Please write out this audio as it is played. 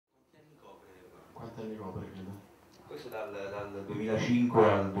anni copre, credo? Questo dal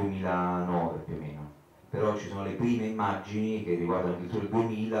 2005 al 2009 più o meno, però ci sono le prime immagini che riguardano addirittura il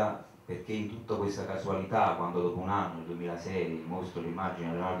 2000, perché in tutta questa casualità, quando dopo un anno, nel 2006, mostro l'immagine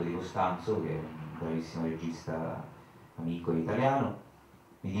a Leonardo Di Costanzo, che è un bravissimo regista amico italiano,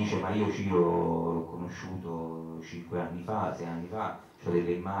 mi dice: ma io Ciro l'ho conosciuto 5 anni fa, 6 anni fa, ho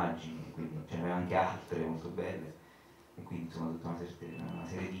delle immagini, quindi ce n'erano anche altre molto belle, e quindi insomma tutta una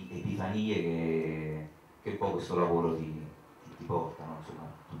serie di epifanie che un po' questo lavoro ti porta, no? Insomma,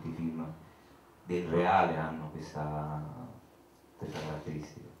 tutti i film del reale hanno questa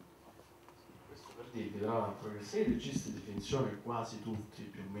caratteristica. Questo per dirti tra l'altro che se i registi di finzione, quasi tutti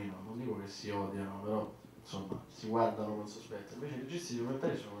più o meno, non dico che si odiano, però insomma si guardano con sospetto, invece i registi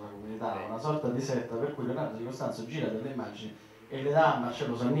documentari sono una comunità, una sorta di setta per cui Leonardo Di Costanzo gira delle immagini e le dà a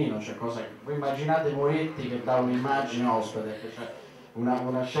Marcello Sannino, cioè cosa che voi immaginate Moretti che dà un'immagine ospite, cioè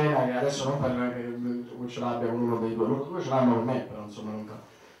una scena che adesso non parla che ce l'abbia con uno dei due ce l'hanno con me, però insomma non fa.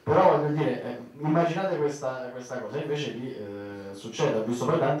 Però voglio dire, immaginate questa cosa, invece lì succede, ho visto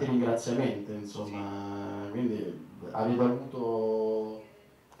poi tanti ringraziamenti, insomma, quindi avete avuto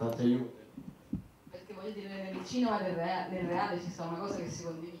tanti aiuti. Perché voglio dire, nel cinema nel reale ci sta una cosa che si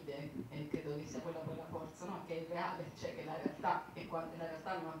condivide e credo che sia quella poi la forza, no? Che è il reale, cioè che la realtà, e quando la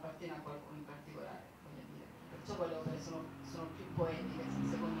realtà non appartiene a qualcuno in particolare, voglio dire. Perciò poi le opere sono più poetiche,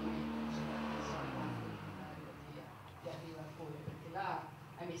 secondo me, c'è la persona che arriva al cuore, perché là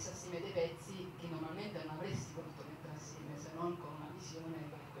hai messo assieme dei pezzi che normalmente non avresti potuto mettere assieme se non con una visione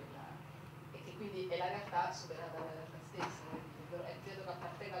come quella, e che quindi è la realtà superata dalla realtà stessa, e credo che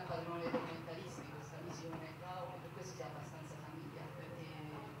appartenga al patrimonio dei documentaristi questa visione, per questo sia abbastanza famiglia, perché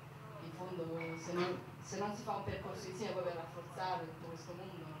in fondo se non si fa un percorso insieme poi per rafforzare tutto questo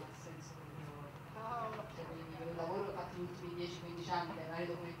mondo non ha senso proprio, cioè, quindi il lavoro fatto negli ultimi 10-15 anni dai vari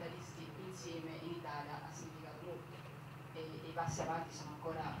documentaristi insieme in Italia ha significato molto, e i passi avanti sono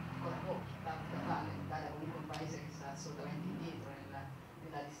ancora pochi, tanti da fare. L'Italia è comunque un paese che sta assolutamente indietro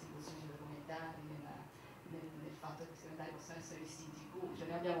nella distribuzione dei documentari, nel fatto che questi documentari possano essere visti in TV, cioè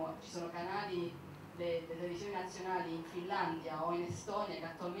ci sono canali, le televisioni nazionali in Finlandia o in Estonia che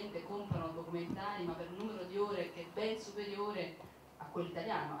attualmente comprano documentari ma per un numero di ore che è ben superiore a quello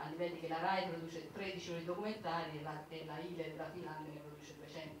italiano, a livelli che la RAI produce 13 ore di documentari e la ILE della Finlandia ne produce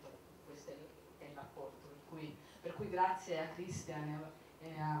 200, questo è il rapporto, per cui grazie a Christian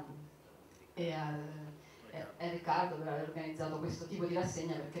e a Riccardo per aver organizzato questo tipo di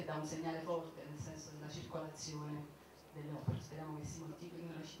rassegna, perché dà un segnale forte nel senso della circolazione delle opere. Speriamo che si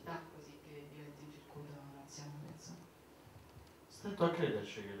moltiplichino nella città così che diventi un circuito nazionale. Stretto a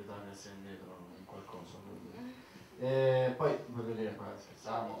crederci che l'Italia sia indietro in qualcosa. Poi voglio dire, qua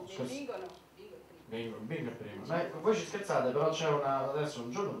scherziamo. Bingo è prima. Voi ci scherzate, però c'è adesso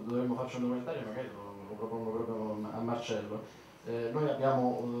un giorno dovremmo fare un documentario, magari lo propongo proprio a Marcello. Noi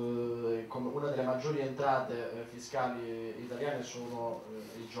abbiamo come una delle maggiori entrate fiscali italiane sono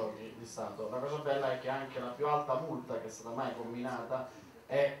i giochi di Stato. La cosa bella è che anche la più alta multa che è stata mai combinata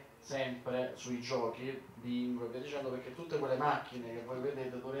è sempre sui giochi, bingo e via dicendo, perché tutte quelle macchine che voi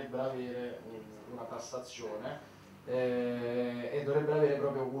vedete dovrebbero avere una tassazione e dovrebbero avere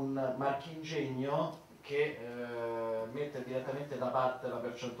proprio un marchingegno che mette direttamente da parte la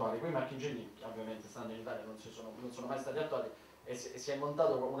percentuale. Quei marchingegni ovviamente stando in Italia non sono mai stati attuati e si è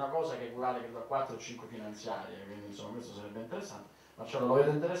montato una cosa che equivale credo a 4 o 5 finanziarie, quindi insomma questo sarebbe interessante. Marcello, lo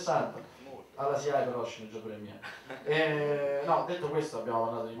vedo interessante? Alla SIAE però sceneggiature mie. No, detto questo abbiamo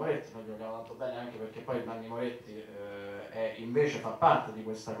parlato di Moretti, noi abbiamo parlato bene anche perché poi Nanni Moretti invece fa parte di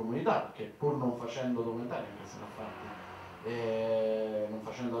questa comunità, perché pur non facendo documentari, anche se l'ha fatto, non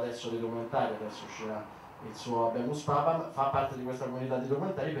facendo adesso dei documentari, adesso uscirà il suo Habemus Papam, fa parte di questa comunità di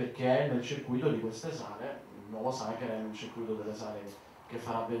documentari perché è nel circuito di queste sale, il Nuovo Sacher è nel circuito delle sale che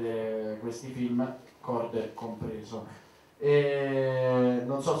farà vedere questi film, CORDE compreso.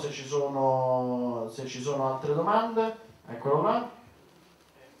 Non so se ci sono altre domande. Eccolo là.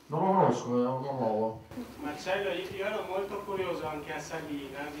 Non lo conosco, è uno nuovo. Marcello, io ero molto curioso anche a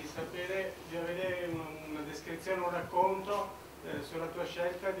Salina di sapere, di avere una descrizione, un racconto sulla tua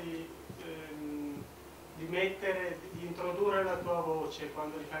scelta di introdurre la tua voce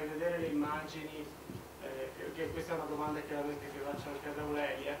quando gli fai vedere le immagini, che questa è una domanda chiaramente che faccio anche ad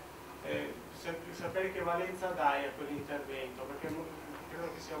Aurelia, sapere che valenza dai a quell'intervento, perché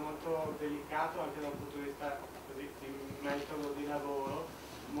credo che sia molto delicato anche dal punto di vista così, di metodo di lavoro,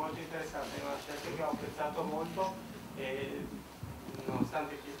 molto interessante, è una scelta che ho apprezzato molto,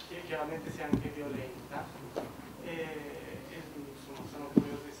 nonostante chiaramente sia anche violenta, insomma sono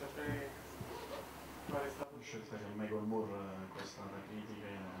curioso di sapere qual è stata la scelta che Michael Moore, questa è una critica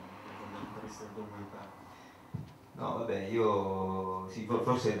ai documentaristi visto il documentario? No, vabbè, io sì,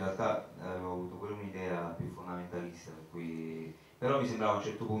 forse in realtà avevo avuto pure un'idea più fondamentalista, per cui però mi sembrava a un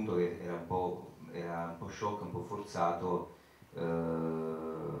certo punto che era un po' sciocco, un po' forzato,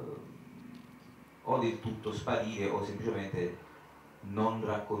 o del tutto sparire o semplicemente non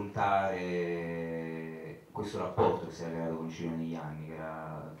raccontare questo rapporto che si era creato con il cinema negli anni, che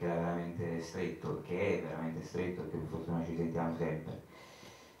era veramente stretto, che è veramente stretto e che per fortuna ci sentiamo sempre.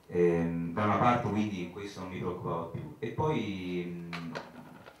 Da una parte quindi questo non mi preoccupava più. E poi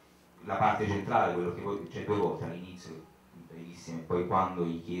la parte centrale, quello che poi c'è 2 volte, all'inizio brevissimo e poi quando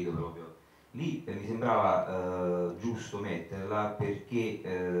gli chiedo proprio lì, mi sembrava giusto metterla perché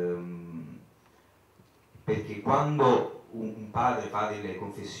quando un padre fa delle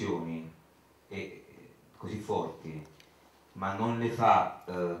confessioni così forti, ma non le fa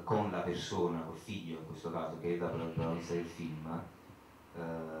con la persona, col figlio in questo caso, che è la protagonista del film,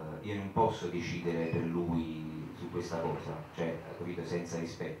 io non posso decidere per lui su questa cosa, cioè, capito, senza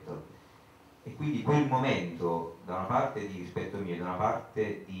rispetto. E quindi quel momento, da una parte di rispetto mio, da una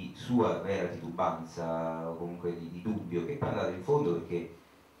parte di sua vera titubanza, o comunque di dubbio, che poi è andato in fondo perché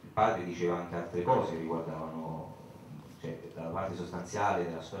il padre diceva anche altre cose che riguardavano, cioè, dalla parte sostanziale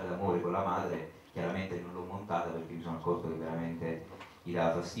della storia d'amore con la madre, chiaramente non l'ho montata perché mi sono accorto che veramente gli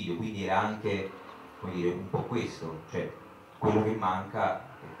dava fastidio, quindi era anche, come dire, un po' questo, cioè quello che manca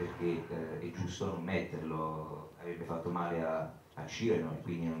è perché è giusto non metterlo, avrebbe fatto male a Cirino e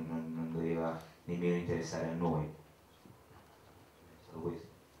quindi non doveva nemmeno interessare a noi. È stato questo.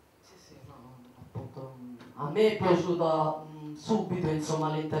 Sì, sì, no, appunto, a me è piaciuto subito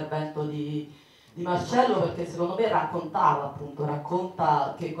insomma l'intervento di Marcello, perché secondo me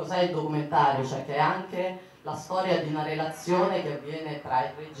racconta che cos'è il documentario, cioè che è anche la storia di una relazione che avviene tra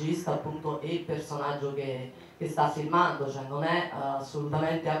il regista appunto e il personaggio che sta filmando, cioè non è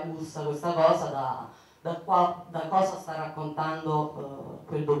assolutamente acusta questa cosa da cosa sta raccontando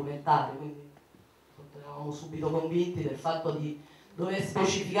quel documentario, quindi appunto, eravamo subito convinti del fatto di dover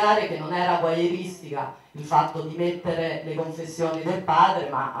specificare che non era voyeuristica il fatto di mettere le confessioni del padre,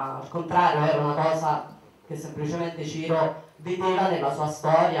 ma al contrario era una cosa che semplicemente Ciro vedeva nella sua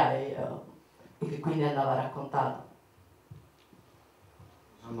storia e che quindi andava raccontata.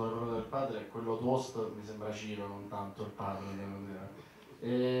 Usando le parole del padre, quello toast mi sembra Ciro, non tanto il padre, devo dire.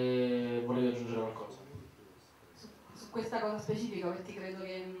 E volevi aggiungere qualcosa? Su questa cosa specifica, perché credo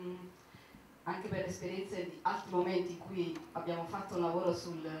che anche per esperienze di altri momenti in cui abbiamo fatto un lavoro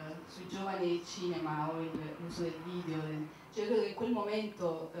sui giovani cinema o l'uso del video, cioè credo che in quel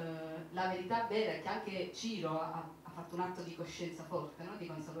momento la verità vera è che anche Ciro ha fatto un atto di coscienza forte, no? Di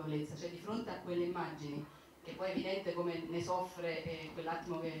consapevolezza, cioè di fronte a quelle immagini, che poi è evidente come ne soffre, e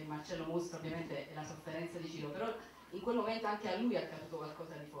quell'attimo che Marcello mostra ovviamente è la sofferenza di Ciro, però in quel momento anche a lui è accaduto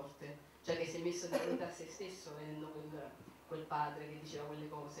qualcosa di forte, cioè che si è messo di fronte a se stesso vedendo quel padre che diceva quelle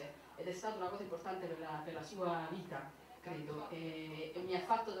cose, ed è stata una cosa importante per la sua vita, credo, e mi ha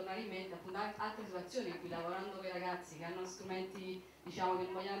fatto tornare in mente appunto altre situazioni in cui lavorando con i ragazzi che hanno strumenti, diciamo, che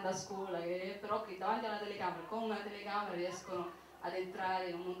non vogliono andare a scuola, però che davanti a una telecamera, con una telecamera riescono ad entrare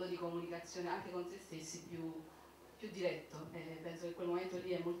in un mondo di comunicazione anche con se stessi più diretto, e penso che quel momento lì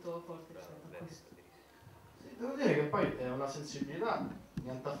è molto forte rispetto a questo. Devo dire che poi è una sensibilità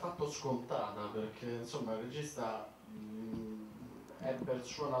niente affatto scontata, perché insomma il regista è per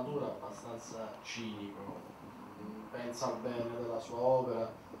sua natura abbastanza cinico, pensa al bene della sua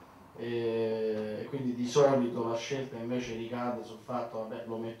opera e quindi di solito la scelta invece ricade sul fatto vabbè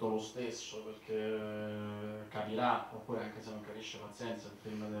lo metto lo stesso perché capirà, oppure anche se non capisce pazienza, il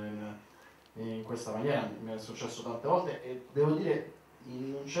film in questa maniera mi è successo tante volte e devo dire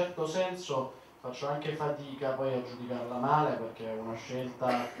in un certo senso faccio anche fatica poi a giudicarla male perché è una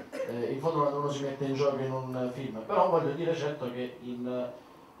scelta in fondo quando uno si mette in gioco in un film, però voglio dire certo che in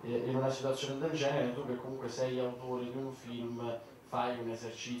una situazione del genere tu che comunque sei autore di un film fai un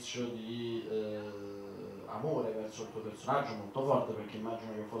esercizio di amore verso il tuo personaggio molto forte, perché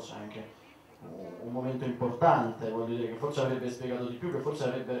immagino che fosse anche un momento importante, voglio dire che forse avrebbe spiegato di più, che forse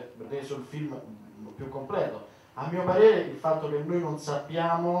avrebbe reso il film più completo. A mio parere il fatto che noi non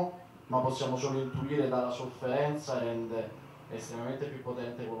sappiamo ma possiamo solo intuire dalla sofferenza rende estremamente più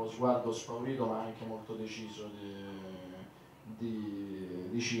potente quello sguardo spaurito ma anche molto deciso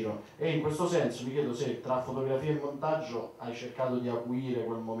di Ciro. E in questo senso mi chiedo se tra fotografia e montaggio hai cercato di acuire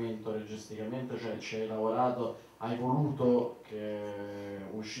quel momento registicamente, cioè ci hai lavorato, hai voluto che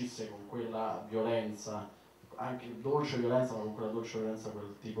uscisse con quella violenza, anche dolce violenza, ma con quella dolce violenza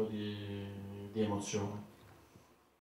quel tipo di emozione.